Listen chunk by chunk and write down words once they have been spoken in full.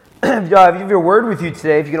if you have your word with you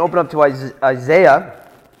today, if you can open up to Isaiah,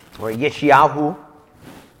 or Yeshayahu,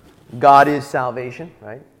 God is salvation,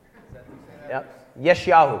 right? Yep.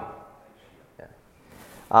 Yeshayahu. Yeah.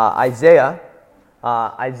 Isaiah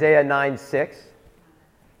 9:6,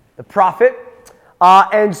 the prophet.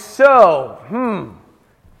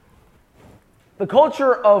 The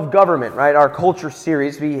culture of government, right? Our culture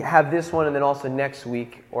series, we have this one, and then also next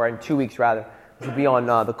week, or in 2 weeks rather, which will be on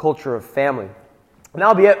the culture of family. And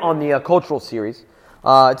that'll be it on the cultural series.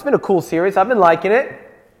 It's been a cool series. I've been liking it.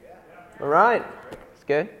 All right. It's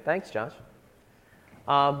good. Thanks, Josh.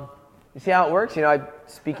 You see how it works? You know, I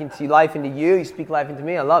speak into life into you. You speak life into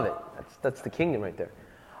me. I love it. That's the kingdom right there.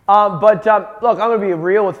 Look, I'm going to be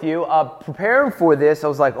real with you. Preparing for this, I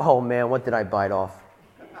was like, oh man, what did I bite off?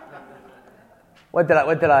 What did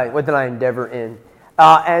I endeavor in?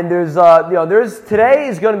 And today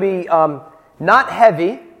is going to be not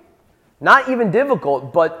heavy, not even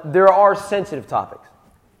difficult, but there are sensitive topics,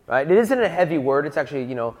 right? It isn't a heavy word. It's actually,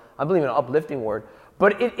 I believe in an uplifting word,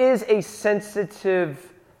 but it is a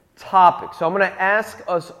sensitive topic. So I'm going to ask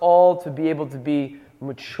us all to be able to be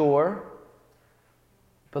mature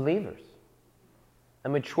believers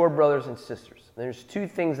and mature brothers and sisters. And there's two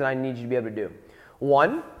things that I need you to be able to do.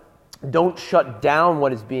 One, don't shut down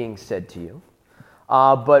what is being said to you,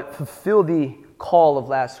 but fulfill the call of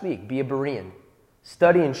last week. Be a Berean.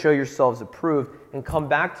 Study and show yourselves approved, and come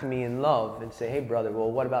back to me in love and say, hey, brother,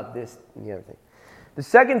 well, what about this and the other thing? The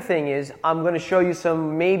second thing is I'm going to show you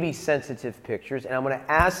some maybe sensitive pictures, and I'm going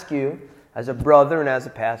to ask you, as a brother and as a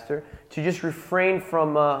pastor, to just refrain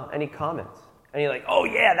from any comments. And you're like, oh,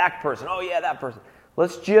 yeah, that person. Oh, yeah, that person.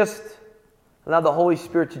 Let's just allow the Holy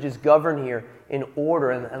Spirit to just govern here in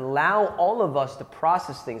order and allow all of us to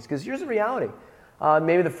process things. Because here's the reality.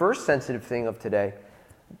 Maybe the first sensitive thing of today.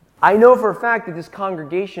 I know for a fact that this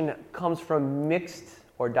congregation comes from mixed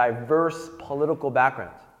or diverse political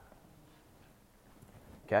backgrounds.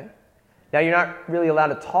 Okay? Now, you're not really allowed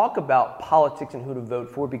to talk about politics and who to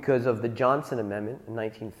vote for because of the Johnson Amendment in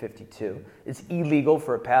 1952. It's illegal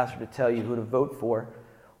for a pastor to tell you who to vote for,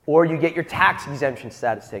 or you get your tax exemption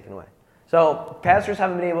status taken away. So pastors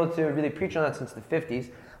haven't been able to really preach on that since the 50s.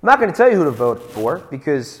 I'm not going to tell you who to vote for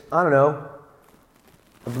because, I don't know,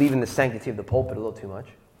 I believe in the sanctity of the pulpit a little too much.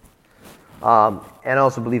 And I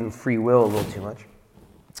also believe in free will a little too much.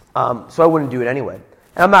 So I wouldn't do it anyway.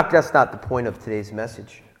 And that's not the point of today's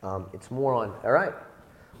message. It's more on, all right,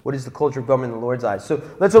 what is the culture of government in the Lord's eyes? So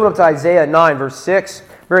let's open up to Isaiah 9, verse 6.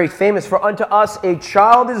 Very famous. For unto us a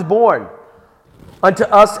child is born, unto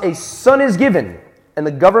us a son is given, and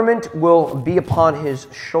the government will be upon his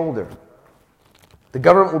shoulder. The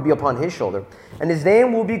government will be upon his shoulder. And his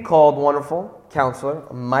name will be called Wonderful Counselor,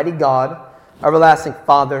 a Mighty God, Everlasting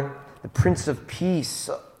Father, the Prince of Peace.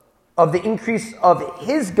 Of the increase of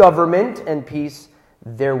his government and peace,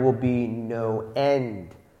 there will be no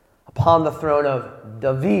end. Upon the throne of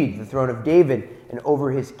David, the throne of David, and over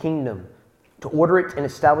his kingdom, to order it and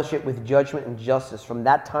establish it with judgment and justice from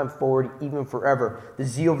that time forward, even forever. The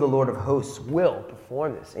zeal of the Lord of hosts will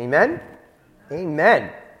perform this. Amen?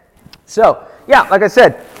 Amen. So, yeah, like I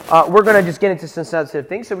said, we're going to just get into some sensitive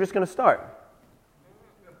things, so we're just going to start.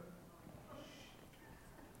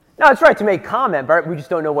 No, it's right to make comment, but we just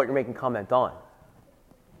don't know what you're making comment on.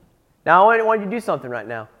 Now, I want you to do something right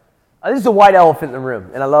now. This is a white elephant in the room,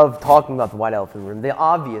 and I love talking about the white elephant in the room, the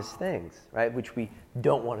obvious things, right, which we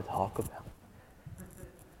don't want to talk about.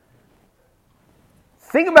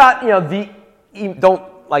 Think about,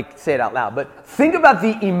 don't say it out loud, but think about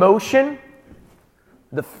the emotion,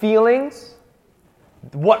 the feelings,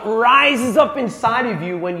 what rises up inside of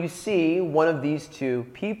you when you see one of these two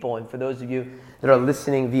people. And for those of you that are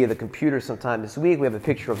listening via the computer sometime this week, we have a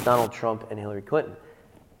picture of Donald Trump and Hillary Clinton.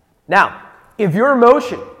 Now, if your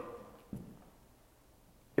emotion,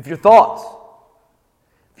 if your thoughts,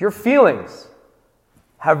 if your feelings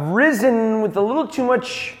have risen with a little too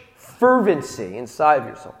much fervency inside of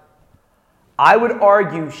yourself, I would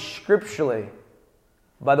argue scripturally,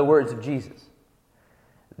 by the words of Jesus,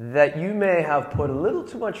 that you may have put a little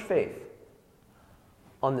too much faith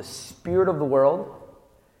on the spirit of the world,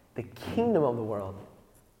 the kingdom of the world,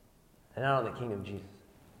 and not on the kingdom of Jesus.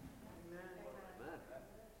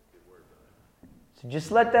 So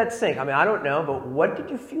just let that sink. I don't know, but what did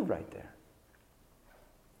you feel right there?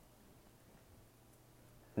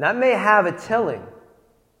 And that may have a telling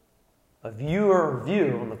of your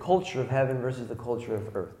view on the culture of heaven versus the culture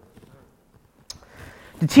of earth.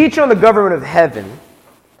 To teach on the government of heaven,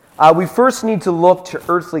 we first need to look to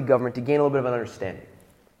earthly government to gain a little bit of an understanding.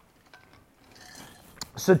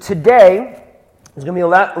 So today is going to be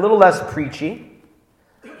a little less preachy,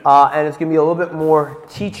 and it's going to be a little bit more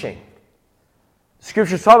teaching.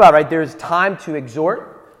 Scriptures talk about, right, there's time to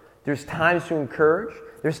exhort, there's times to encourage,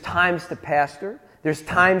 there's times to pastor, there's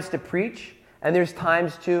times to preach, and there's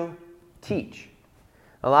times to teach.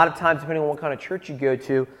 A lot of times, depending on what kind of church you go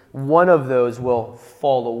to, one of those will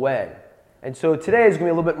fall away. And so today is going to be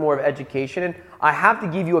a little bit more of education, and I have to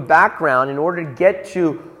give you a background in order to get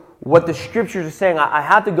to what the Scriptures are saying. I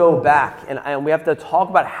have to go back, and we have to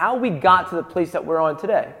talk about how we got to the place that we're on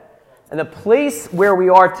today. And the place where we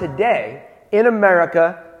are today in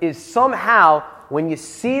America is somehow, when you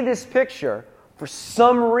see this picture, for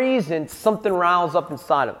some reason, something riles up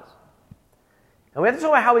inside of us. And we have to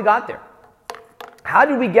talk about how we got there. How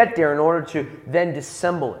did we get there in order to then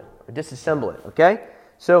disassemble it, okay?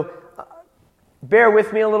 So, bear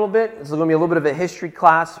with me a little bit. This is going to be a little bit of a history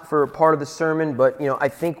class for part of the sermon, but, I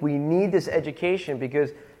think we need this education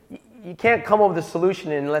because you can't come up with a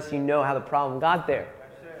solution unless you know how the problem got there,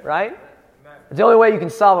 right? It's the only way you can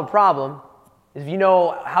solve a problem is if you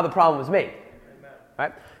know how the problem was made,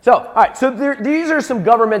 right? So, all right, so these are some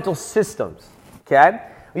governmental systems, okay?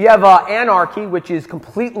 We have anarchy, which is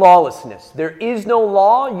complete lawlessness. There is no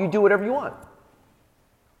law. You do whatever you want.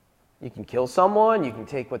 You can kill someone, you can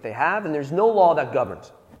take what they have, and there's no law that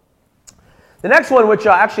governs. The next one, which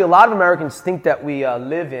actually a lot of Americans think that we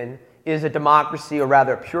live in, is a democracy, or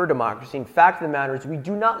rather a pure democracy. In fact of the matter is we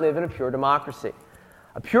do not live in a pure democracy.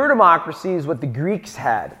 A pure democracy is what the Greeks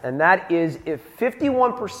had, and that is if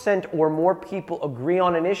 51% or more people agree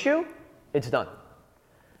on an issue, it's done.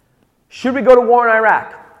 Should we go to war in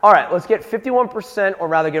Iraq? All right, let's get 51%, or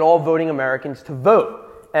rather get all voting Americans to vote.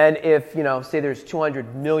 And if, say there's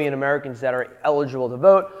 200 million Americans that are eligible to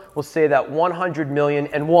vote, we'll say that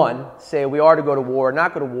 100,000,001 say we are to go to war or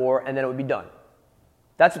not go to war, and then it would be done.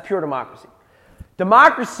 That's a pure democracy.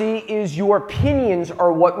 Democracy is your opinions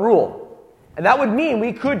are what rule. And that would mean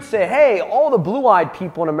we could say, hey, all the blue-eyed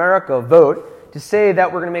people in America vote to say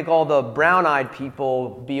that we're going to make all the brown-eyed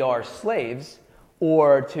people be our slaves,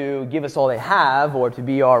 or to give us all they have, or to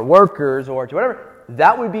be our workers, or to whatever.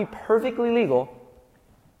 That would be perfectly legal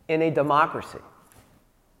in a democracy.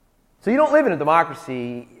 So you don't live in a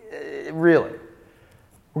democracy, really.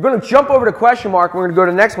 We're going to jump over to question mark. We're going to go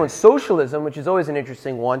to the next one, socialism, which is always an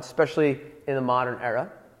interesting one, especially in the modern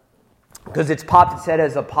era, because it's popped its head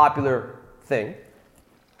as a popular thing.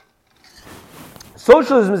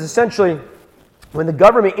 Socialism is essentially when the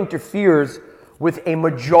government interferes with a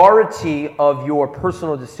majority of your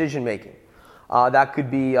personal decision making. That could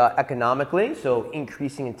be economically, so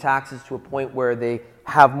increasing in taxes to a point where they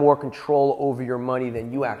have more control over your money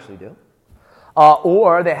than you actually do.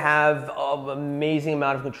 Or they have an amazing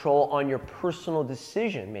amount of control on your personal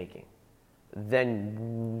decision making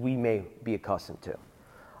than we may be accustomed to.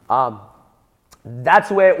 That's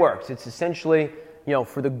the way it works. It's essentially,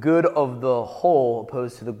 for the good of the whole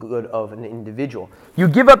opposed to the good of an individual. You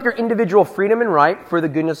give up your individual freedom and right for the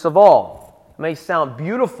goodness of all. It may sound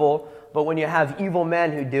beautiful, but when you have evil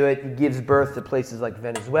men who do it, it gives birth to places like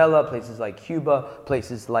Venezuela, places like Cuba,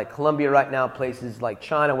 places like Colombia right now, places like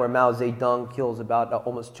China where Mao Zedong kills about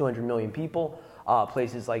almost 200 million people,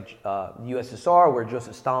 places like the USSR where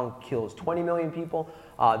Joseph Stalin kills 20 million people.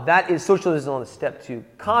 That is socialism on the step to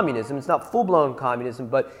communism. It's not full-blown communism,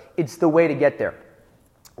 but it's the way to get there,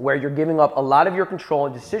 where you're giving up a lot of your control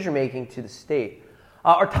and decision-making to the state.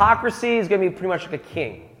 Autocracy is going to be pretty much like a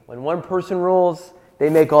king. When one person rules, they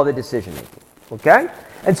make all the decision-making. Okay?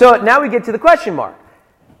 And so now we get to the question mark.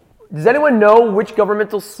 Does anyone know which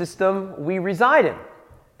governmental system we reside in?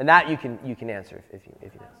 And that you can answer if you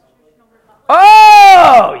know.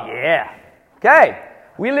 Oh, yeah. Okay.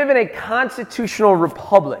 We live in a constitutional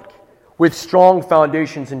republic with strong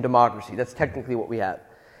foundations in democracy. That's technically what we have.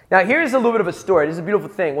 Now, here's a little bit of a story. This is a beautiful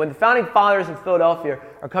thing. When the founding fathers in Philadelphia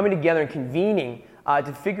are coming together and convening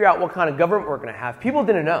to figure out what kind of government we're going to have, people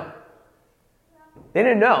didn't know. They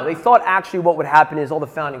didn't know. They thought actually what would happen is all the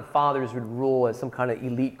founding fathers would rule as some kind of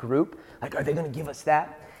elite group. Like, are they going to give us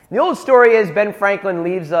that? And the old story is Ben Franklin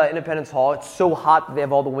leaves Independence Hall. It's so hot that they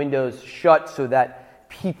have all the windows shut so that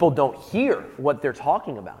people don't hear what they're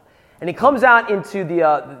talking about. And he comes out into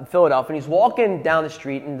the Philadelphia, and he's walking down the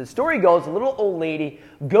street, and the story goes, a little old lady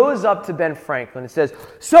goes up to Ben Franklin and says,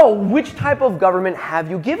 so which type of government have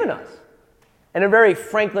you given us? In a very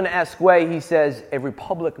Franklin-esque way, he says, a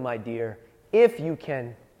republic, my dear, if you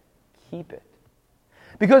can keep it.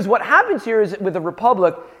 Because what happens here is with a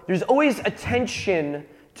republic, there's always attention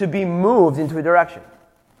to be moved into a direction.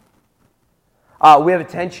 We have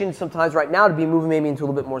attention sometimes right now to be moving maybe into a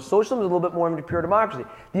little bit more socialism, a little bit more into pure democracy.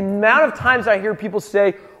 The amount of times I hear people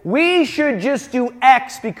say, we should just do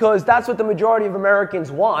X because that's what the majority of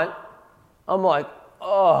Americans want, I'm like,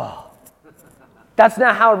 oh, that's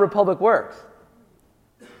not how a republic works.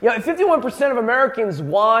 If 51% of Americans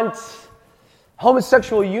want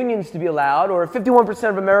homosexual unions to be allowed, or if 51%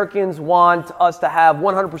 of Americans want us to have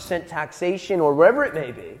 100% taxation, or whatever it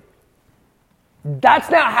may be, that's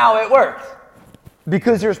not how it works.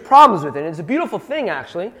 Because there's problems with it. And it's a beautiful thing,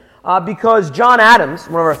 actually, because John Adams,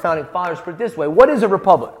 one of our founding fathers, put it this way. What is a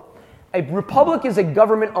republic? A republic is a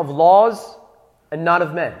government of laws and not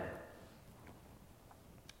of men.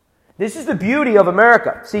 This is the beauty of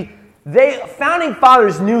America. See, founding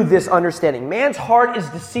fathers knew this understanding. Man's heart is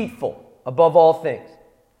deceitful above all things.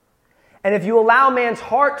 And if you allow man's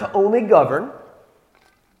heart to only govern,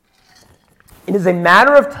 it is a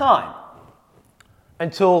matter of time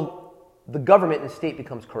until the government and the state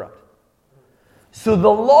becomes corrupt. So the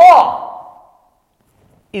law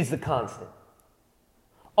is the constant.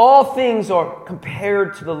 All things are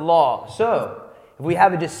compared to the law. So, if we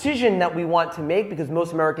have a decision that we want to make, because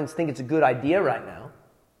most Americans think it's a good idea right now,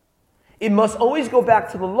 it must always go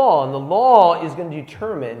back to the law, and the law is going to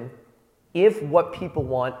determine if what people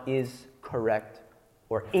want is correct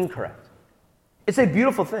or incorrect. It's a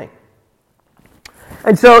beautiful thing.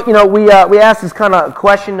 And so, we ask this kind of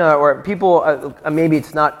question, or people, maybe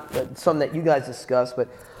it's not something that you guys discuss, but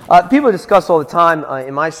people discuss all the time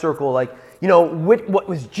in my circle, like, what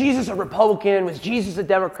was Jesus a Republican? Was Jesus a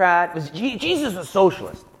Democrat? Was Jesus a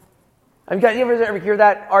socialist? Have you guys ever hear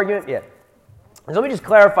that argument? Yeah. So let me just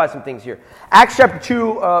clarify some things here. Acts chapter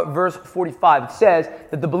 2, verse 45, it says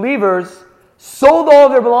that the believers sold all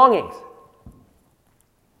of their belongings,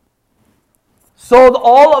 sold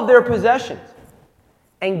all of their possessions,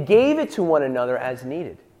 and gave it to one another as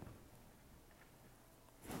needed.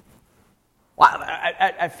 Wow,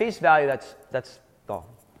 at face value, that's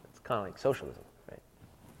kind of like socialism, right?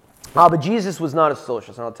 But Jesus was not a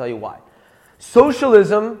socialist, and I'll tell you why.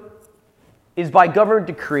 Socialism is by government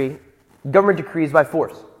decree. Government decree is by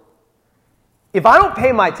force. If I don't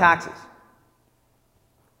pay my taxes,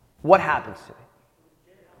 what happens to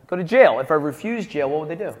me? Go to jail. If I refuse jail, what would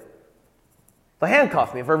they do? They'll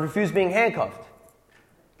handcuff me. If I refuse being handcuffed,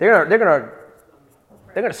 they're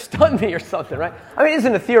gonna stun me or something, right? I mean, it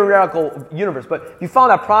isn't a theoretical universe, but if you follow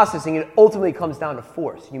that processing, it ultimately comes down to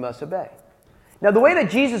force. You must obey. Now, the way that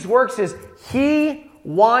Jesus works is he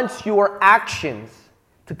wants your actions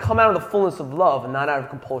to come out of the fullness of love and not out of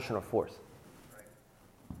compulsion or force.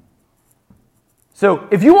 So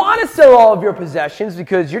if you want to sell all of your possessions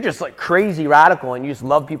because you're just like crazy radical and you just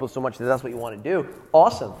love people so much that that's what you want to do,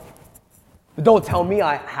 awesome. But don't tell me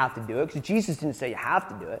I have to do it, because Jesus didn't say you have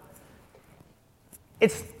to do it.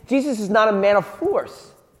 Jesus is not a man of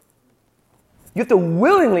force. You have to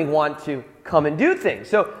willingly want to come and do things.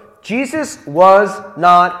 So Jesus was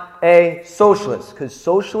not a socialist, because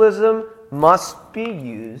socialism must be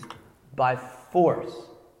used by force.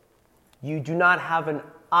 You do not have an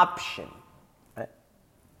option. Right?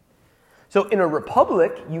 So in a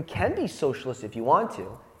republic, you can be socialist if you want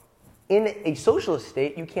to. In a socialist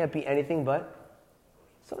state, you can't be anything but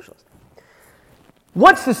socialist.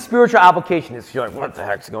 What's the spiritual application? If you're like, what the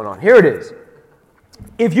heck's going on? Here it is.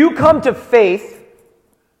 If you come to faith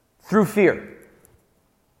through fear,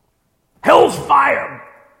 hell's fire,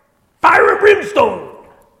 fire and brimstone.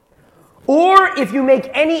 Or if you make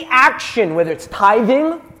any action, whether it's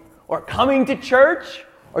tithing or coming to church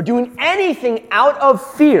or doing anything out of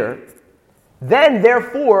fear, then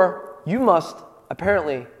therefore you must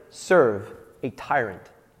apparently serve a tyrant.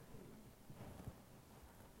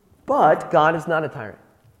 But God is not a tyrant.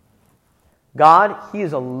 God, he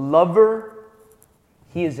is a lover.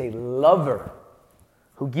 He is a lover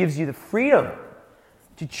who gives you the freedom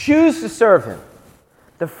to choose to serve him.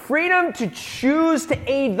 The freedom to choose to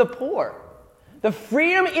aid the poor. The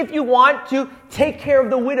freedom, if you want, to take care of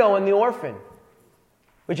the widow and the orphan.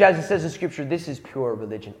 Which, as it says in Scripture, this is pure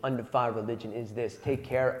religion. Undefiled religion is this. Take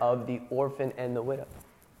care of the orphan and the widow.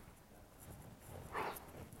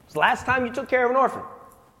 It's the last time you took care of an orphan.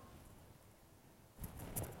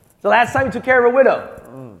 It's the last time you took care of a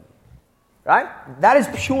widow. Right? That is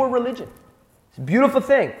pure religion. It's a beautiful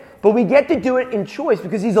thing. But we get to do it in choice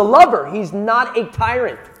because he's a lover. He's not a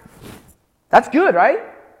tyrant. That's good, right?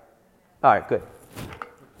 All right, good.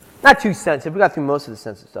 Not too sensitive. We got through most of the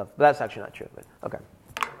sensitive stuff, but that's actually not true. But okay.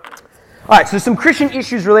 All right, so some Christian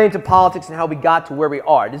issues related to politics and how we got to where we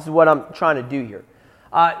are. This is what I'm trying to do here.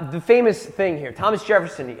 The famous thing here, Thomas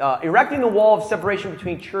Jefferson, erecting the wall of separation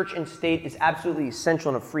between church and state is absolutely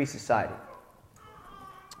essential in a free society.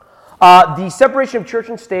 The separation of church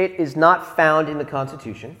and state is not found in the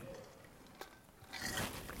Constitution.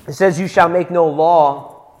 It says you shall make no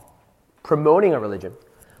law promoting a religion.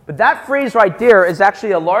 But that phrase right there is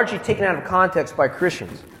actually largely taken out of context by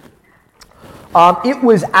Christians. It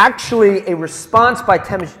was actually a response by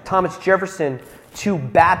Thomas Jefferson to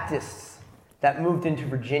Baptists that moved into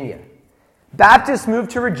Virginia. Baptists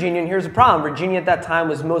moved to Virginia, and here's the problem. Virginia at that time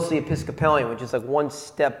was mostly Episcopalian, which is like one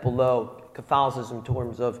step below Catholicism in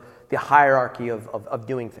terms of the hierarchy of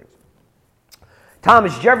doing things.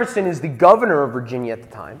 Thomas Jefferson is the governor of Virginia at the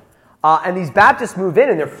time, and these Baptists move in,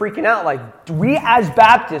 and they're freaking out like, we as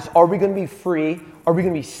Baptists, are we going to be free? Are we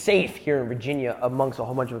going to be safe here in Virginia amongst a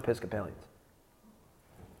whole bunch of Episcopalians?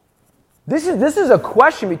 This is a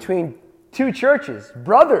question between two churches,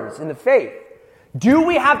 brothers in the faith. Do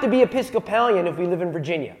we have to be Episcopalian if we live in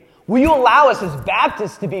Virginia? Will you allow us as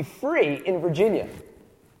Baptists to be free in Virginia?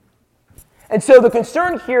 And so the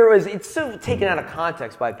concern here is it's so taken out of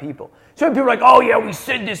context by people. So people are like, oh yeah, we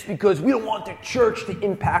said this because we don't want the church to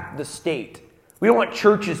impact the state. We don't want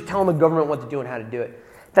churches telling the government what to do and how to do it.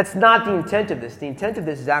 That's not the intent of this. The intent of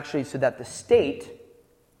this is actually so that the state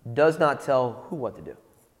does not tell who what to do.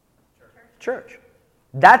 Church.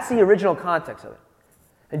 That's the original context of it.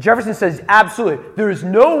 And Jefferson says, absolutely, there is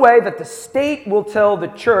no way that the state will tell the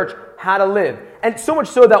church how to live. And so much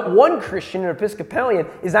so that one Christian, an Episcopalian,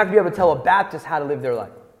 is not going to be able to tell a Baptist how to live their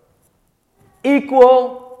life.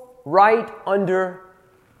 Equal right under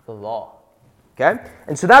the law. Okay?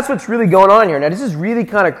 And so that's what's really going on here. Now, this is really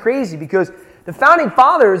kind of crazy because the Founding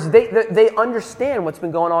Fathers, they understand what's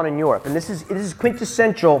been going on in Europe. And this is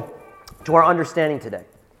quintessential to our understanding today.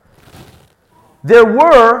 There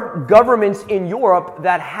were governments in Europe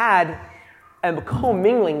that had a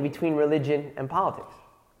commingling between religion and politics.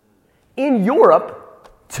 In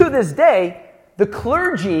Europe, to this day, the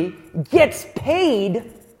clergy gets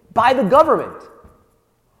paid by the government.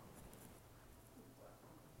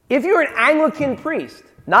 If you're an Anglican priest,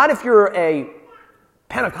 not if you're a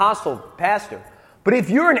Pentecostal pastor, but if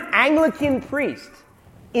you're an Anglican priest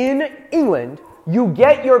in England, you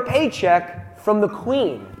get your paycheck from the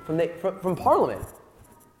Queen. From Parliament.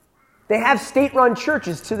 They have state-run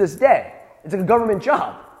churches to this day. It's like a government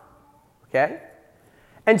job. Okay?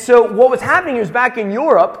 And so what was happening is back in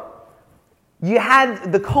Europe, you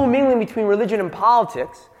had the commingling between religion and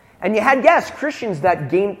politics, and you had, yes, Christians that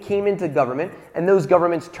came into government, and those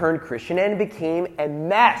governments turned Christian, and it became a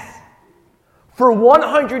mess. For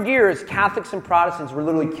 100 years, Catholics and Protestants were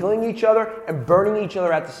literally killing each other and burning each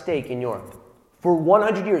other at the stake in Europe. For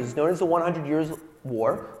 100 years. It's known as the 100 Years'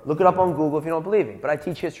 War. Look it up on Google if you don't believe me. But I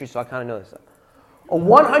teach history, so I kind of know this stuff. A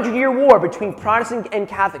 100-year war between Protestants and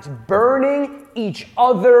Catholics burning each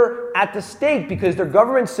other at the stake because their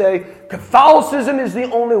governments say, Catholicism is the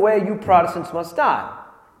only way, you Protestants must die.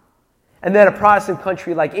 And then a Protestant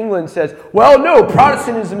country like England says, well, no,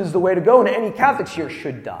 Protestantism is the way to go and any Catholics here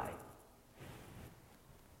should die.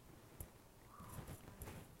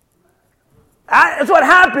 That's what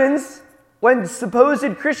happens when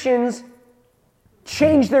supposed Christians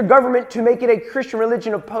change their government to make it a Christian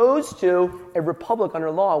religion opposed to a republic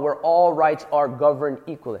under law where all rights are governed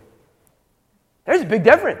equally. There's a big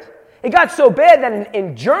difference. It got so bad that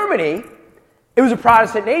in Germany, it was a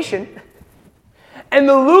Protestant nation, and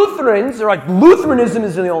the Lutherans are like, Lutheranism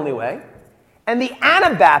is the only way, and the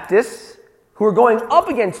Anabaptists, who are going up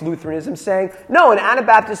against Lutheranism, saying, no, in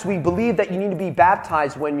Anabaptists, we believe that you need to be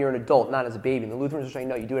baptized when you're an adult, not as a baby. And the Lutherans are saying,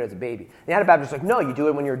 no, you do it as a baby. The Anabaptists are like, no, you do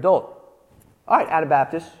it when you're an adult. All right,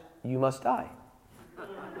 Anabaptists, you must die.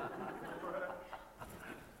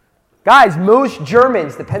 Guys, most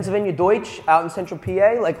Germans, the Pennsylvania Deutsch out in central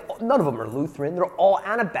PA, like none of them are Lutheran. They're all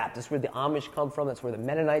Anabaptists, where the Amish come from. That's where the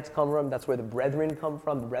Mennonites come from. That's where the Brethren come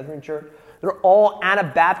from, the Brethren Church. They're all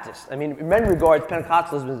Anabaptists. I mean, in many regards,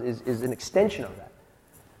 Pentecostalism is an extension of that.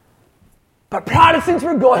 But Protestants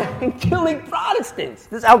were going and killing Protestants.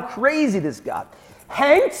 This is how crazy this got.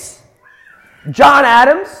 Hence, John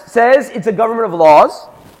Adams says it's a government of laws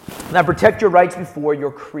that protect your rights before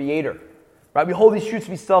your creator. Right? We hold these truths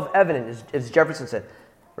to be self-evident, as Jefferson said.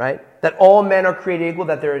 Right? That all men are created equal,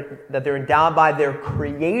 that they're endowed by their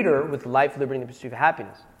creator with life, liberty, and the pursuit of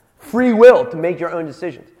happiness. Free will to make your own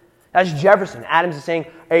decisions. That's Jefferson. Adams is saying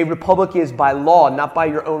a republic is by law, not by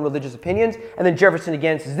your own religious opinions. And then Jefferson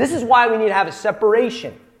again says, this is why we need to have a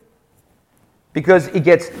separation. Because it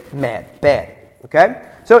gets bad. Okay?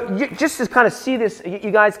 So just to kind of see this,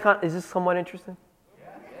 you guys, is this somewhat interesting?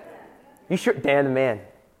 You sure? Dan the man.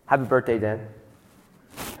 Happy birthday, Dan.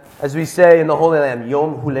 As we say in the Holy Land,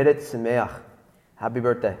 Yom Huledet Sameach. Happy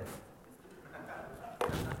birthday.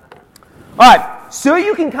 All right, so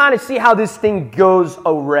you can kind of see how this thing goes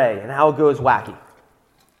array and how it goes wacky.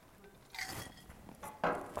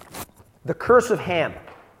 The curse of Ham.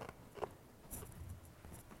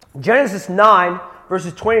 Genesis 9,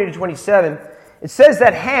 verses 20 to 27, it says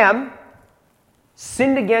that Ham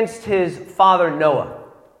sinned against his father Noah.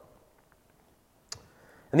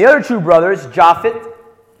 And the other two brothers, Japheth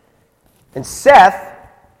and Seth,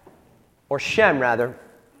 or Shem rather, I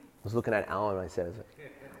was looking at Alan when I said it,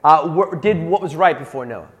 did what was right before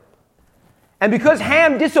Noah. And because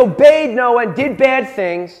Ham disobeyed Noah and did bad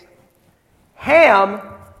things, Ham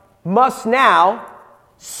must now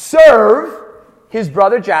serve his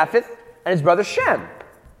brother Japheth and his brother Shem.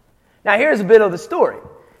 Now here's a bit of the story.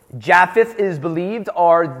 Japheth is believed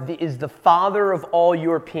is the father of all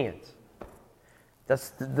Europeans.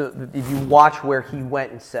 That's if you watch where he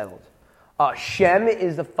went and settled. Shem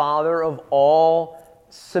is the father of all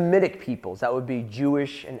Semitic peoples. That would be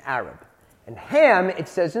Jewish and Arab. And Ham, it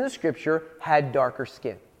says in the scripture, had darker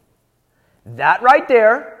skin. That right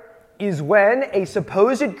there is when a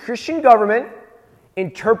supposed Christian government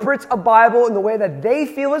interprets a Bible in the way that they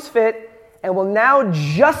feel is fit and will now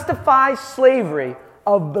justify slavery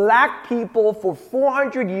of black people for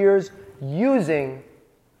 400 years using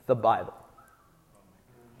the Bible.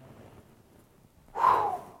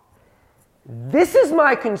 Whew. This is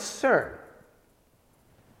my concern.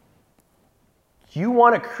 You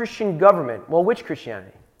want a Christian government. Well, which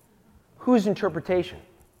Christianity? Whose interpretation?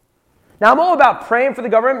 Now, I'm all about praying for the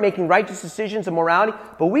government, making righteous decisions and morality,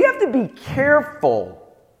 but we have to be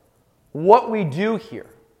careful what we do here.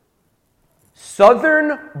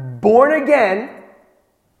 Southern, born-again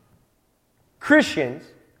Christians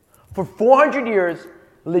for 400 years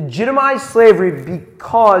legitimize slavery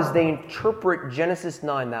because they interpret Genesis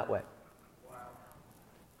 9 that way.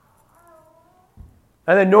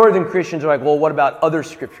 And then northern Christians are like, well, what about other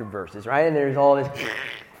scripture verses, right? And there's all this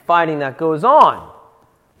fighting that goes on.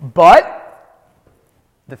 But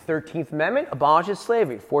the 13th Amendment abolishes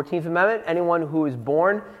slavery. 14th Amendment, anyone who is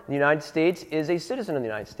born in the United States is a citizen of the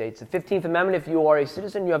United States. The 15th Amendment, if you are a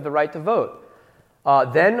citizen, you have the right to vote.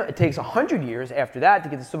 Then it takes 100 years after that to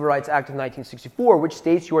get the Civil Rights Act of 1964, which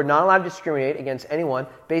states you are not allowed to discriminate against anyone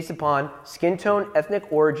based upon skin tone,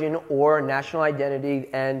 ethnic origin, or national identity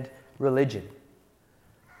and religion.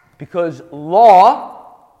 Because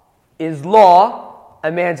law is law,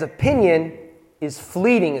 a man's opinion is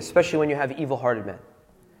fleeting, especially when you have evil-hearted men.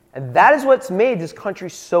 And that is what's made this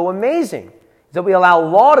country so amazing, is that we allow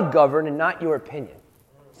law to govern and not your opinion.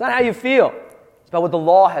 It's not how you feel. It's about what the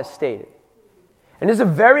law has stated. And this is a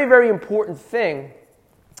very, very important thing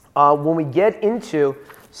when we get into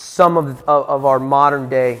some of our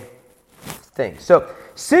modern-day things. So,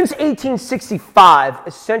 since 1865,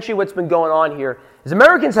 essentially what's been going on here is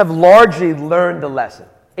Americans have largely learned the lesson.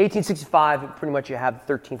 1865, pretty much you have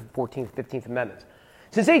the 13th, 14th, 15th Amendments.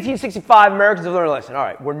 Since 1865, Americans have learned a lesson. All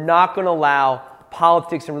right, we're not going to allow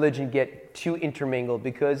politics and religion get too intermingled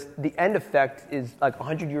because the end effect is like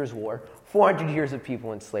 100 years war, 400 years of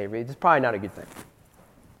people in slavery. It's probably not a good thing.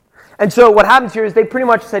 And so what happens here is they pretty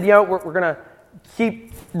much said, we're going to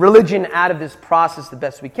keep religion out of this process the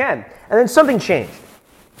best we can. And then something changed.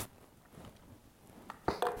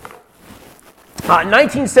 In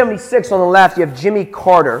 1976, on the left, you have Jimmy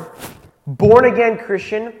Carter, born-again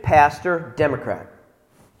Christian, pastor, Democrat.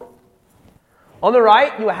 On the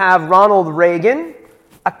right, you have Ronald Reagan,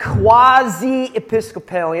 a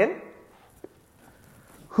quasi-Episcopalian,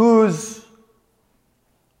 whose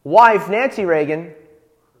wife, Nancy Reagan,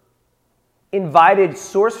 invited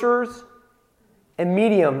sorcerers and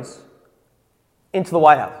mediums into the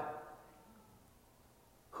White House.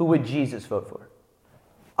 Who would Jesus vote for?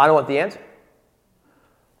 I don't want the answer.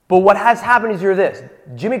 But what has happened is here this.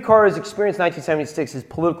 Jimmy Carter's experience in 1976 is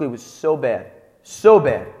politically was so bad,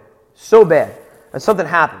 and something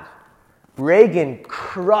happens. Reagan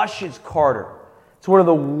crushes Carter. It's one of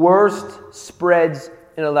the worst spreads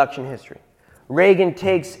in election history. Reagan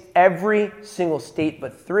takes every single state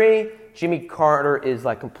but 3. Jimmy Carter is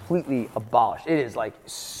like completely abolished. It is like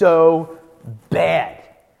so bad.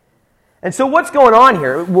 And so what's going on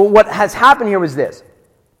here? Well, what has happened here was this.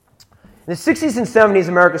 In the 60s and 70s,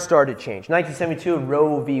 America started to change. 1972,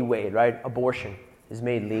 Roe v. Wade, right? Abortion is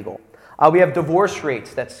made legal. We have divorce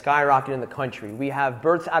rates that skyrocket in the country. We have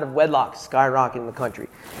births out of wedlock skyrocket in the country.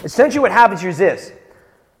 Essentially what happens here is this.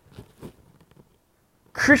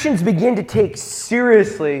 Christians begin to take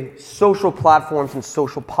seriously social platforms and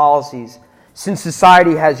social policies since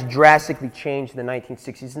society has drastically changed in the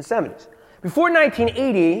 1960s and 70s. Before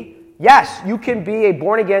 1980, yes, you can be a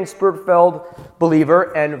born-again, spirit-filled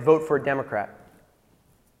believer and vote for a Democrat.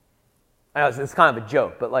 I know it's kind of a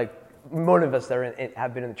joke, but like most of us that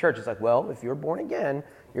have been in the church, it's like, well, if you're born again,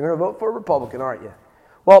 you're going to vote for a Republican, aren't you?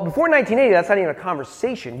 Well, before 1980, that's not even a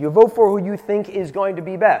conversation. You vote for who you think is going to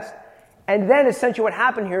be best. And then essentially what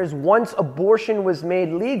happened here is once abortion was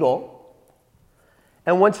made legal,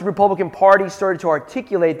 and once the Republican Party started to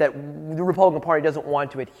articulate that the Republican Party doesn't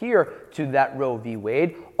want to adhere to that Roe v.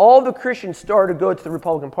 Wade, all the Christians started to go to the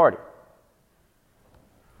Republican Party.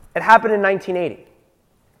 It happened in 1980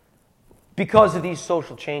 because of these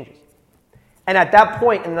social changes. And at that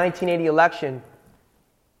point in the 1980 election,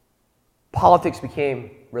 politics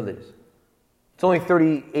became religious. It's only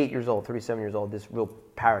 38 years old, 37 years old, this real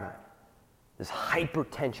paradigm, this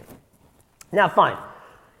hypertension. Now, fine.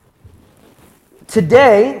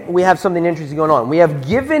 Today, we have something interesting going on. We have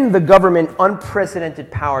given the government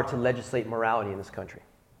unprecedented power to legislate morality in this country.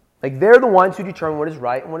 Like, they're the ones who determine what is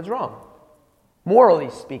right and what is wrong, morally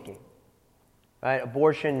speaking. Right?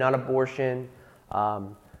 Abortion, not abortion.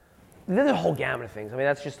 There's a whole gamut of things. I mean,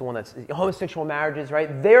 that's just the one that's homosexual marriages,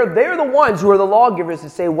 right? They're the ones who are the lawgivers to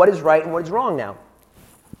say what is right and what is wrong now.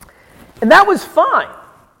 And that was fine.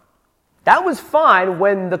 That was fine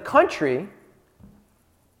when the country,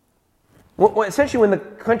 essentially when the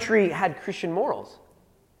country had Christian morals.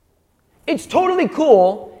 It's totally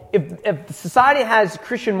cool if society has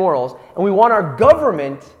Christian morals and we want our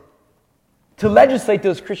government to legislate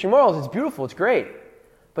those Christian morals. It's beautiful. It's great.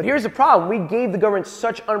 But here's the problem. We gave the government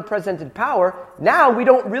such unprecedented power. Now we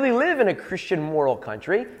don't really live in a Christian moral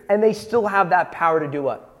country, and they still have that power to do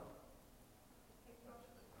what?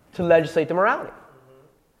 To legislate the morality.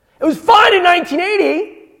 It was fine in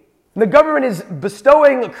 1980. The government is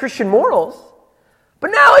bestowing Christian morals,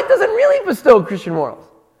 but now it doesn't really bestow Christian morals.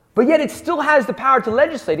 But yet it still has the power to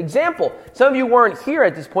legislate. Example, some of you weren't here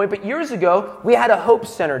at this point, but years ago, we had a Hope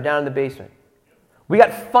Center down in the basement. We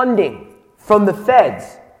got funding from the feds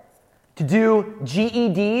to do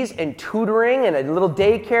GEDs and tutoring and a little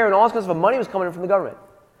daycare and all kinds of money was coming in from the government.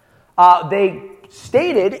 They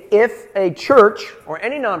stated if a church or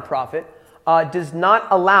any nonprofit does not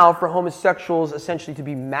allow for homosexuals essentially to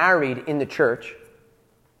be married in the church,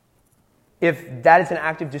 if that is an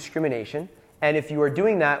act of discrimination, and if you are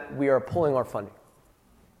doing that, we are pulling our funding.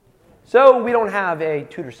 So we don't have a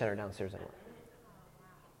tutor center downstairs anymore.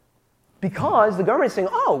 Because the government is saying,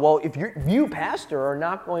 oh, well, if you, pastor, are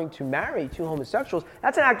not going to marry two homosexuals,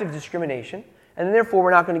 that's an act of discrimination, and therefore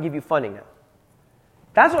we're not going to give you funding now.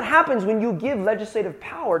 That's what happens when you give legislative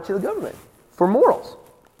power to the government for morals.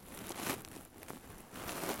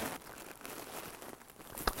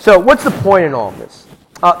 So what's the point in all of this?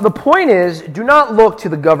 The point is, do not look to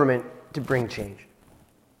the government to bring change.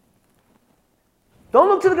 Don't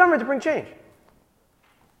look to the government to bring change.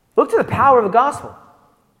 Look to the power of the gospel.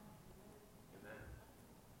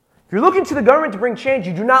 If you're looking to the government to bring change,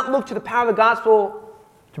 you do not look to the power of the gospel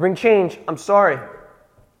to bring change. I'm sorry.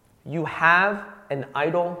 You have an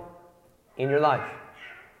idol in your life.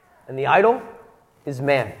 And the idol is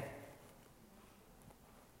man.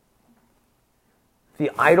 The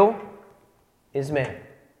idol is man.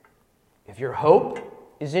 If your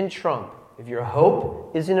hope is in Trump, if your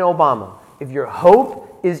hope is in Obama, if your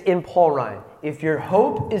hope is in Paul Ryan, if your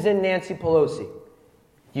hope is in Nancy Pelosi,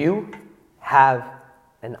 you have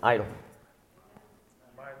an idol.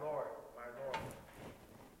 My Lord, my Lord.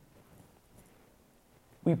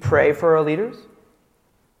 We pray for our leaders.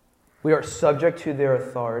 We are subject to their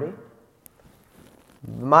authority.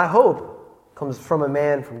 My hope comes from a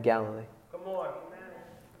man from Galilee. Come on.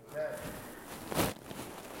 Amen.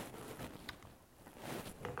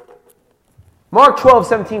 Mark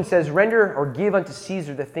 12:17 says, render or give unto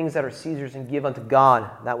Caesar the things that are Caesar's, and give unto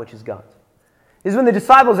God that which is God's. This is when the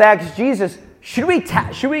disciples asked Jesus, should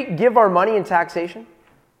we give our money in taxation?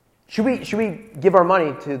 Should we give our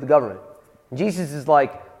money to the government? And Jesus is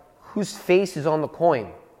like, whose face is on the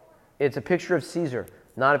coin? It's a picture of Caesar,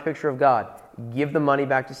 not a picture of God. Give the money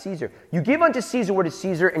back to Caesar. You give unto Caesar what is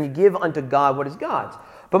Caesar, and you give unto God what is God's.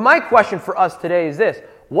 But my question for us today is this.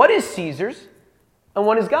 What is Caesar's and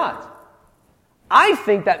what is God's? I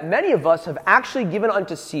think that many of us have actually given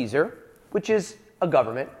unto Caesar, which is a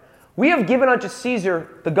government. We have given unto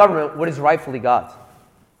Caesar, the government, what is rightfully God's.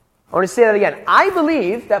 I want to say that again. I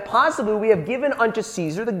believe that possibly we have given unto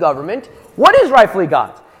Caesar, the government, what is rightfully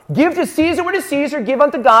God's. Give to Caesar what is Caesar, give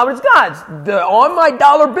unto God what is God's. On my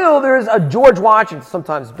dollar bill, there's a George Washington,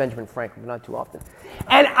 sometimes Benjamin Franklin, but not too often.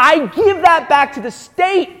 And I give that back to the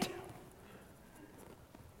state.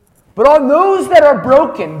 But on those that are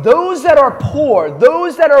broken, those that are poor,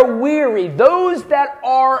 those that are weary, those that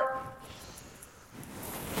are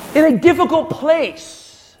in a difficult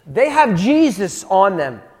place, they have Jesus on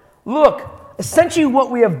them. Look, essentially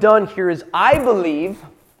what we have done here is, I believe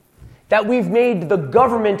that we've made the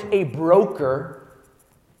government a broker,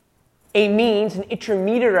 a means, an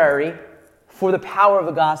intermediary for the power of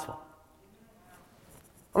the gospel.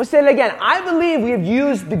 I'm going to say it again. I believe we have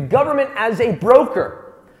used the government as a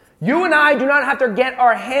broker. You and I do not have to get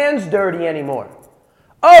our hands dirty anymore.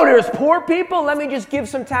 Oh, there's poor people? Let me just give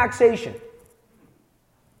some taxation.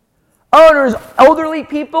 Oh, there's elderly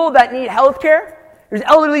people that need health care? There's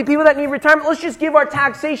elderly people that need retirement? Let's just give our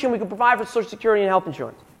taxation. We can provide for Social Security and health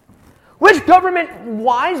insurance. Which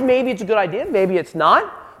government-wise, maybe it's a good idea, maybe it's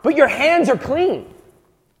not, but your hands are clean.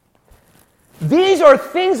 These are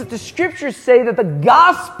things that the Scriptures say that the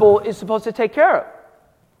gospel is supposed to take care of.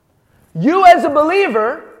 You as a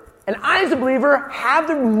believer, and I as a believer, have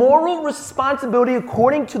the moral responsibility,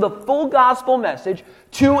 according to the full gospel message,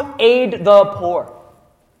 to aid the poor.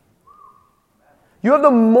 You have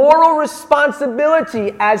the moral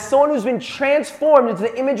responsibility as someone who's been transformed into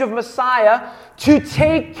the image of Messiah to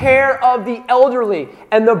take care of the elderly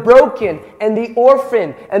and the broken and the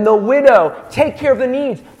orphan and the widow. Take care of the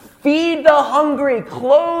needs. Feed the hungry.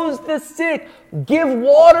 Clothe the sick. Give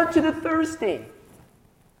water to the thirsty.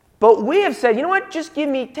 But we have said, you know what? Just take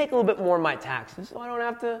a little bit more of my taxes so I don't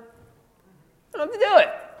have to do it.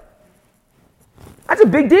 That's a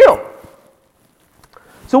big deal.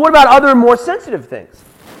 So what about other more sensitive things?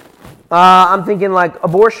 I'm thinking like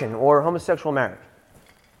abortion or homosexual marriage.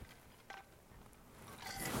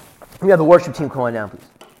 We have the worship team calling down, please.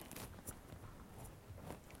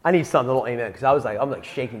 I need something, a little amen, because I'm like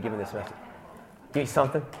shaking giving this message. Give me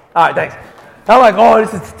something? All right, thanks. I'm like, oh,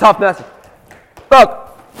 this is a tough message.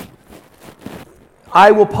 Look, I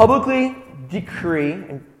will publicly decree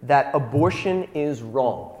that abortion is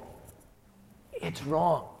wrong. It's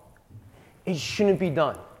wrong. It shouldn't be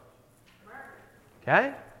done.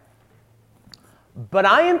 Okay? But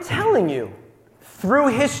I am telling you, through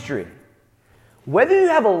history, whether you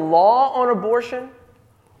have a law on abortion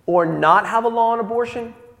or not have a law on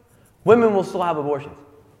abortion, women will still have abortions.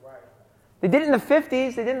 They did it in the 50s, they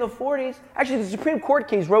did it in the 40s. Actually, the Supreme Court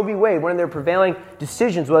case, Roe v. Wade, one of their prevailing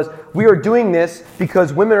decisions was, we are doing this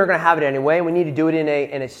because women are going to have it anyway, and we need to do it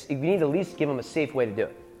we need to at least give them a safe way to do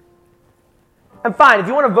it. And fine, if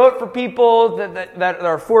you want to vote for people that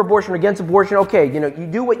are for abortion or against abortion, okay, you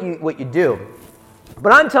do what you do.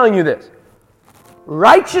 But I'm telling you this.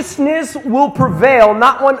 Righteousness will prevail,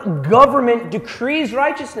 not when government decrees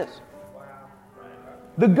righteousness.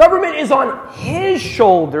 The government is on His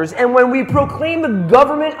shoulders, and when we proclaim the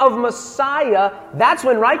government of Messiah, that's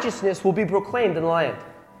when righteousness will be proclaimed in the land.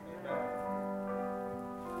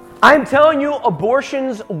 I'm telling you,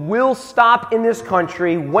 abortions will stop in this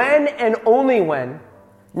country when and only when,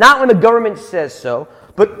 not when the government says so,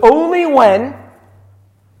 but only when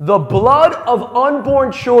the blood of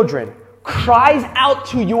unborn children cries out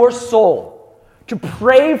to your soul to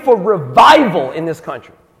pray for revival in this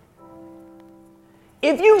country.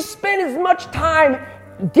 If you spend as much time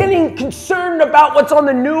getting concerned about what's on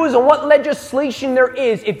the news and what legislation there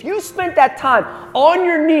is, if you spent that time on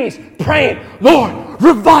your knees praying, Lord,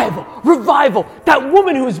 revival, revival, that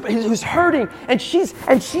woman who's hurting and she's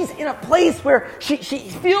in a place where she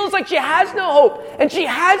feels like she has no hope and she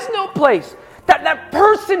has no place. That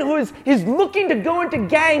person who is looking to go into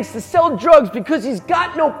gangs to sell drugs because he's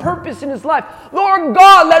got no purpose in his life. Lord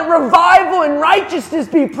God, let revival and righteousness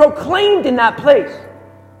be proclaimed in that place.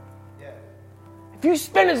 If you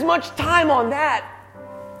spend as much time on that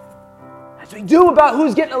as we do about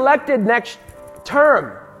who's getting elected next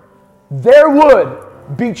term, there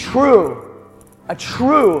would be a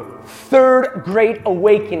true third great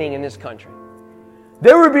awakening in this country.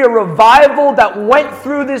 There would be a revival that went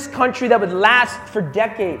through this country that would last for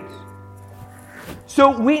decades.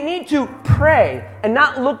 So we need to pray and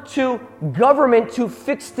not look to government to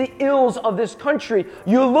fix the ills of this country.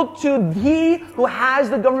 You look to He who has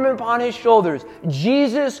the government upon His shoulders,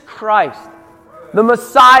 Jesus Christ, the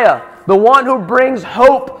Messiah, the one who brings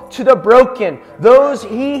hope to the broken,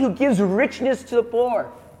 He who gives richness to the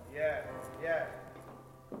poor. Yes, yes.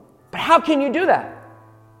 But how can you do that?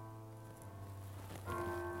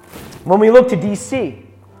 When we look to D.C.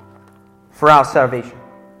 for our salvation.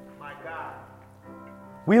 My God.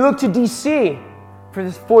 We look to D.C.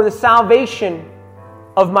 for the salvation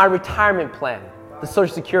of my retirement plan, the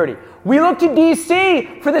Social Security. We look to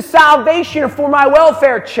D.C. for the salvation for my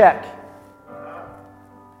welfare check.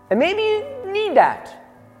 And maybe you need that.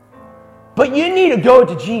 But you need to go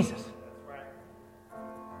to Jesus.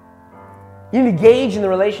 You need to engage in the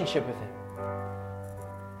relationship with Him.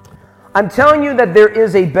 I'm telling you that there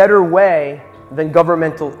is a better way than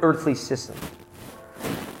governmental earthly system.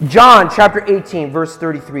 John chapter 18, verse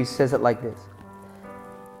 33 says it like this.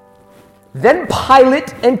 Then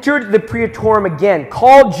Pilate entered the praetorium again,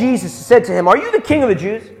 called Jesus, and said to him, "Are you the king of the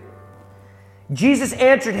Jews?" Jesus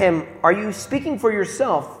answered him, "Are you speaking for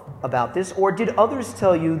yourself about this, or did others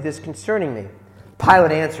tell you this concerning me?"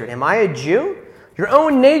 Pilate answered, "Am I a Jew? Your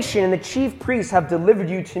own nation and the chief priests have delivered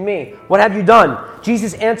you to me. What have you done?"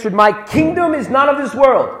 Jesus answered, "My kingdom is not of this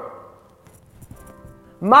world.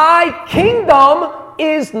 My kingdom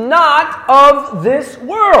is not of this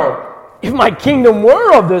world. If my kingdom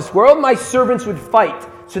were of this world, my servants would fight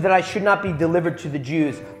so that I should not be delivered to the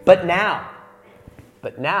Jews. But now,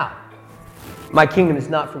 my kingdom is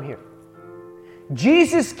not from here."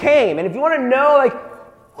 Jesus came, and if you want to know,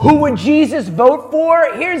 who would Jesus vote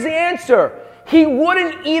for? Here's the answer. He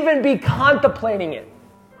wouldn't even be contemplating it.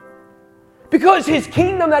 Because his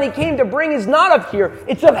kingdom that he came to bring is not of here,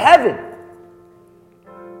 it's of heaven.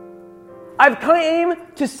 I've come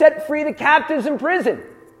to set free the captives in prison.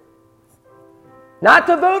 Not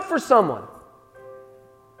to vote for someone.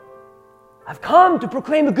 I've come to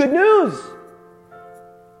proclaim the good news.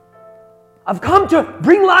 I've come to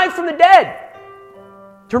bring life from the dead.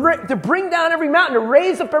 To bring down every mountain, to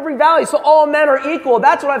raise up every valley so all men are equal.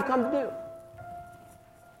 That's what I've come to do.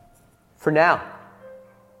 For now.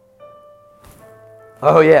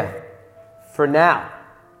 Oh yeah, for now.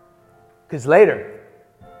 Because later,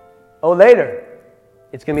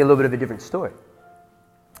 it's going to be a little bit of a different story.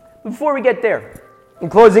 Before we get there, in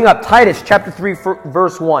closing up, Titus chapter 3,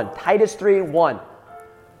 verse 1. Titus 3, 1.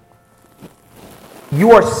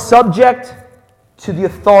 You are subject to the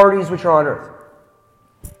authorities which are on earth.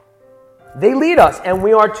 They lead us, and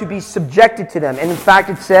we are to be subjected to them. And in fact,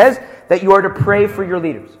 it says that you are to pray for your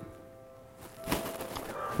leaders.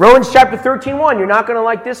 Romans chapter 13, 1. You're not going to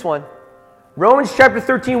like this one. Romans chapter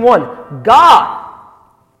 13, 1. God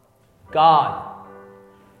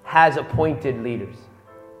has appointed leaders.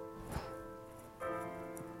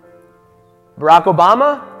 Barack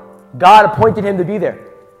Obama, God appointed him to be there.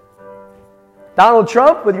 Donald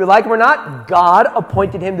Trump, whether you like him or not, God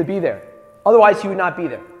appointed him to be there. Otherwise, he would not be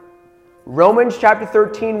there. Romans chapter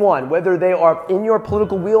 13, 1. Whether they are in your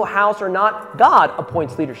political wheelhouse or not, God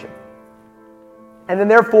appoints leadership. And then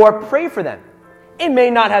therefore, pray for them. It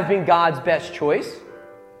may not have been God's best choice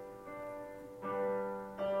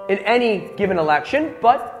in any given election,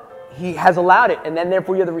 but he has allowed it, and then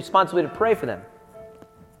therefore you have the responsibility to pray for them.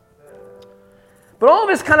 But all of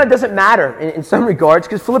this kind of doesn't matter in some regards,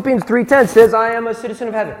 because Philippians 3:10 says, I am a citizen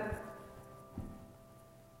of heaven.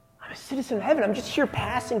 I'm a citizen of heaven. I'm just here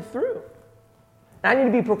passing through. And I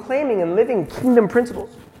need to be proclaiming and living kingdom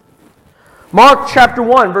principles. Mark chapter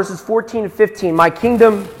 1, verses 14 to 15. My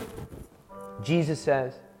kingdom, Jesus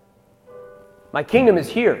says, my kingdom is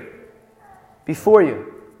here before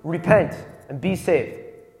you. Repent and be saved.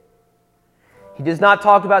 He does not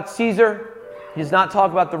talk about Caesar. He does not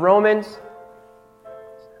talk about the Romans.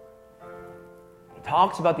 He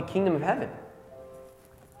talks about the kingdom of heaven.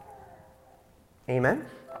 Amen?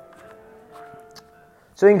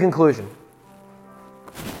 So in conclusion,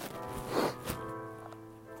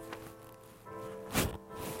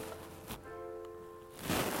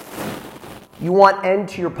 you want end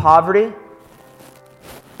to your poverty?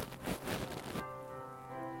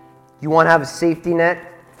 You want to have a safety net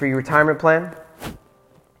for your retirement plan?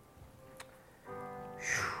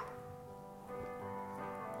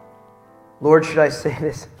 Lord, should I say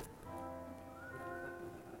this?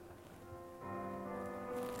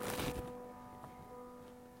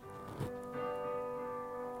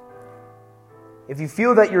 If you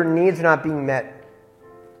feel that your needs are not being met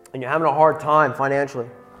and you're having a hard time financially,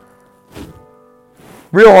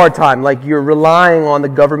 real hard time, like you're relying on the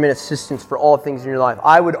government assistance for all things in your life,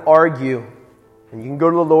 I would argue, and you can go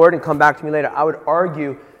to the Lord and come back to me later, I would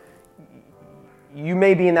argue you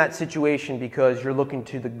may be in that situation because you're looking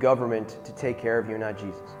to the government to take care of you, not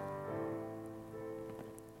Jesus.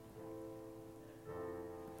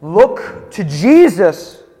 Look to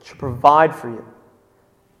Jesus to provide for you.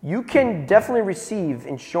 You can definitely receive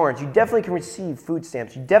insurance. You definitely can receive food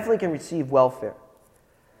stamps. You definitely can receive welfare.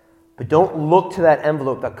 But don't look to that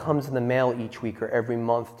envelope that comes in the mail each week or every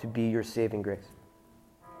month to be your saving grace.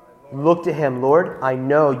 Look to Him. Lord, I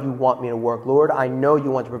know you want me to work. Lord, I know you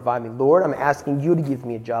want to provide me. Lord, I'm asking you to give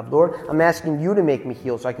me a job. Lord, I'm asking you to make me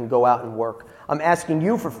heal so I can go out and work. I'm asking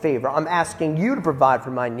you for favor. I'm asking you to provide for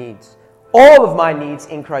my needs. All of my needs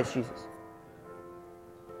in Christ Jesus.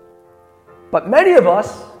 But many of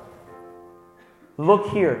us look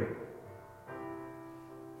here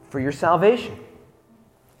for your salvation,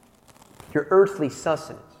 your earthly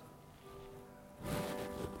sustenance.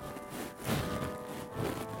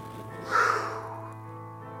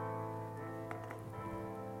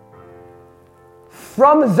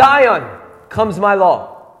 From Zion comes my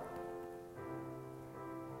law.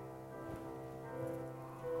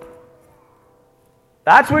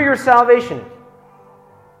 That's where your salvation is.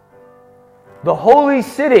 The holy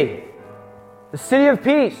city, the city of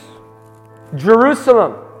peace,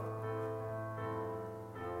 Jerusalem.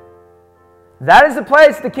 That is the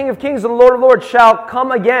place the King of Kings and the Lord of Lords shall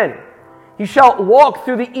come again. He shall walk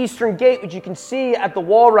through the eastern gate, which you can see at the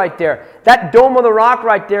wall right there. That Dome of the Rock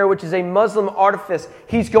right there, which is a Muslim artifice,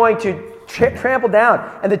 he's going to trample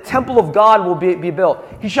down, and the temple of God will be built.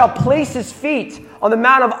 He shall place his feet on the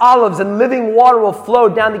Mount of Olives, and living water will flow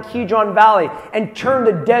down the Kidron Valley and turn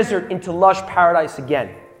the desert into lush paradise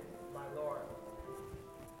again. My Lord.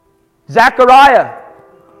 Zechariah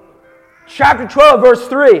chapter 12, verse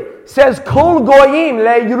 3 says, Kol goyim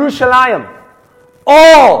le Yerushalayim.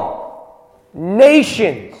 All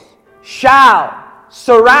nations shall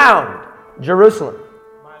surround Jerusalem.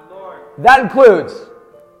 My Lord. That includes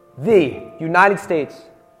the United States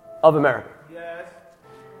of America. Yes.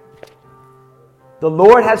 The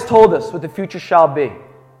Lord has told us what the future shall be.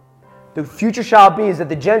 The future shall be is that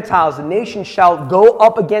the Gentiles, the nations, shall go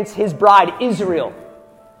up against his bride, Israel,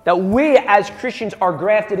 that we as Christians are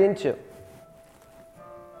grafted into.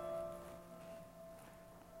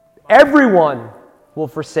 Everyone will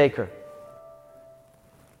forsake her,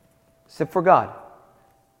 except for God.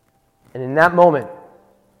 And in that moment,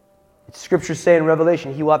 Scriptures say in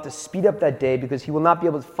Revelation, he will have to speed up that day because he will not be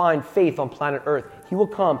able to find faith on planet Earth. He will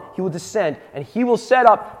come, he will descend, and he will set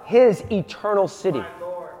up his eternal city. My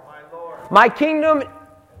Lord, my Lord. My kingdom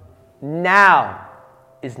now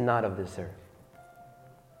is not of this earth.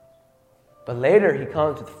 But later he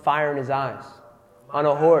comes with fire in his eyes, on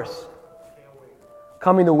a horse,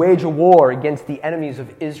 coming to wage a war against the enemies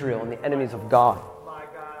of Israel and the enemies of God. My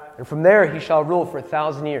God. And from there he shall rule for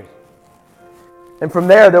 1,000 years. And from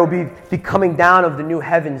there will be the coming down of the new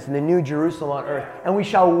heavens and the new Jerusalem on earth. And we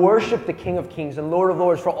shall worship the King of Kings and Lord of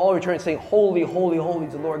Lords for all eternity, saying, Holy, holy, holy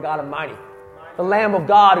is the Lord God Almighty, the Lamb of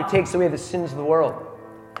God who takes away the sins of the world.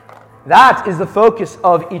 That is the focus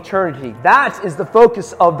of eternity. That is the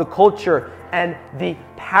focus of the culture and the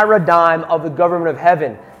paradigm of the government of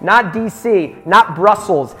heaven. Not D.C., not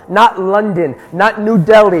Brussels, not London, not New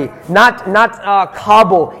Delhi, not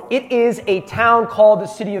Kabul. It is a town called the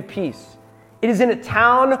City of Peace. It is in a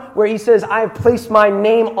town where he says, I have placed my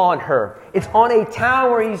name on her. It's on a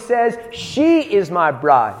town where he says, she is my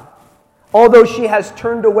bride. Although she has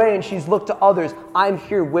turned away and she's looked to others, I'm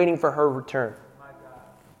here waiting for her return.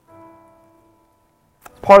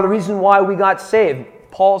 It's part of the reason why we got saved.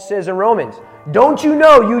 Paul says in Romans, don't you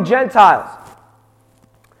know, you Gentiles,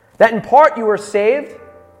 that in part you were saved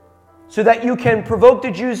so that you can provoke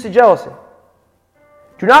the Jews to jealousy?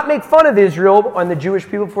 Do not make fun of Israel and the Jewish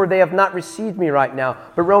people, for they have not received me right now.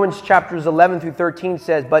 But Romans chapters 11 through 13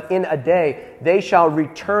 says, but in a day they shall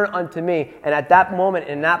return unto me, and at that moment,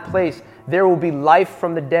 in that place, there will be life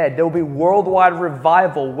from the dead. There will be worldwide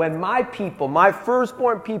revival when my people, my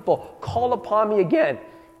firstborn people, call upon me again.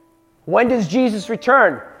 When does Jesus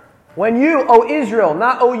return? When you, O Israel,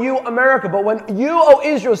 not O you, America, but when you, O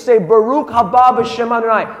Israel, say, Baruch haba b'shem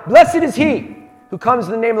Adonai, blessed is he who comes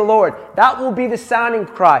in the name of the Lord. That will be the sounding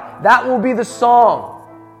cry. That will be the song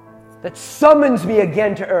that summons me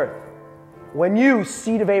again to earth. When you,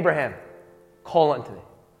 seed of Abraham, call unto me.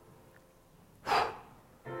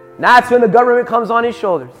 That's when the government comes on his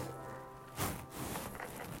shoulders.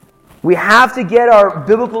 We have to get our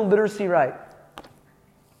biblical literacy right.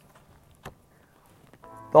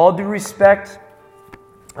 With all due respect,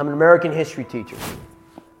 I'm an American history teacher.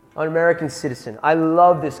 I'm an American citizen. I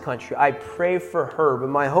love this country. I pray for her, but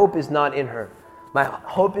my hope is not in her. My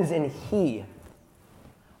hope is in he.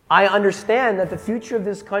 I understand that the future of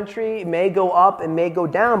this country may go up and may go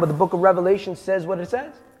down, but the book of Revelation says what it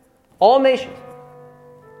says. All nations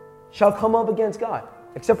shall come up against God,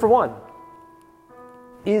 except for one.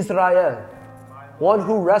 Israel, one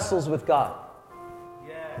who wrestles with God.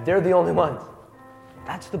 They're the only ones.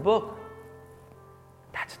 That's the book.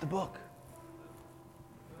 That's the book.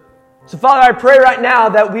 So, Father, I pray right now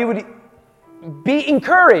that we would be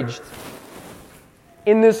encouraged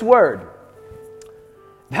in this word.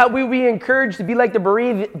 That we would be encouraged to be like the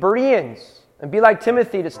Bereans and be like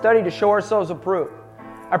Timothy, to study, to show ourselves approved.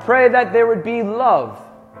 I pray that there would be love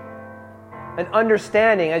and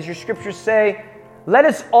understanding. As your scriptures say, let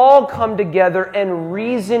us all come together and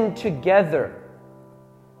reason together.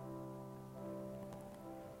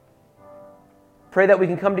 Pray that we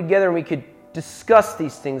can come together and we could discuss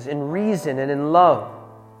these things in reason and in love.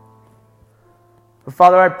 But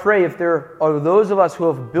Father, I pray if there are those of us who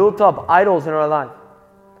have built up idols in our life,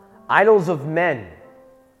 idols of men,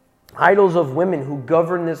 idols of women who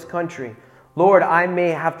govern this country, Lord, I may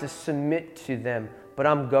have to submit to them, but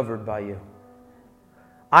I'm governed by you.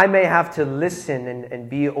 I may have to listen and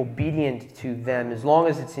be obedient to them as long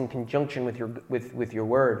as it's in conjunction with your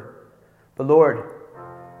word. But Lord,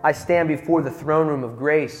 I stand before the throne room of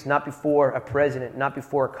grace, not before a president, not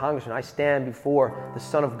before a congressman. I stand before the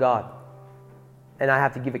Son of God. And I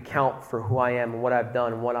have to give account for who I am and what I've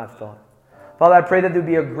done and what I've thought. Father, I pray that there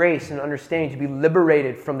be a grace and understanding to be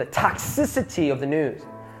liberated from the toxicity of the news,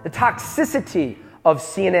 the toxicity of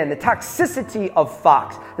CNN, the toxicity of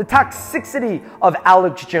Fox, the toxicity of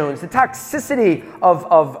Alex Jones, the toxicity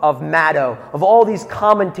of Maddow, of all these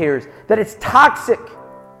commentators, that it's toxic.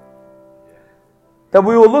 That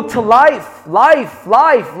we will look to life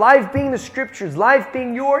being the Scriptures, life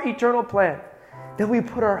being your eternal plan. That we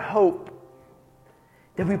put our hope,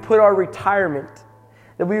 that we put our retirement,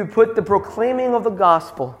 that we would put the proclaiming of the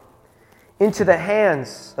gospel into the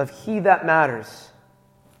hands of He that matters,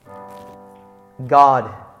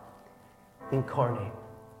 God incarnate.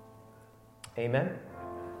 Amen?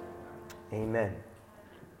 Amen.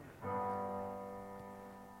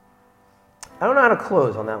 I don't know how to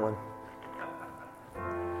close on that one.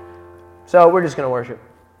 So we're just going to worship.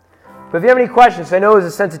 But if you have any questions, I know it's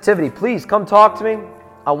a sensitivity, please come talk to me.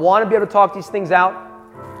 I want to be able to talk these things out.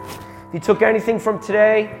 If you took anything from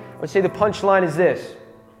today, I would say the punchline is this.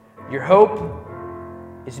 Your hope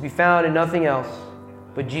is to be found in nothing else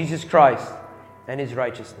but Jesus Christ and His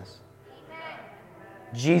righteousness.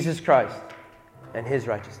 Jesus Christ and His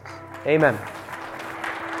righteousness. Amen.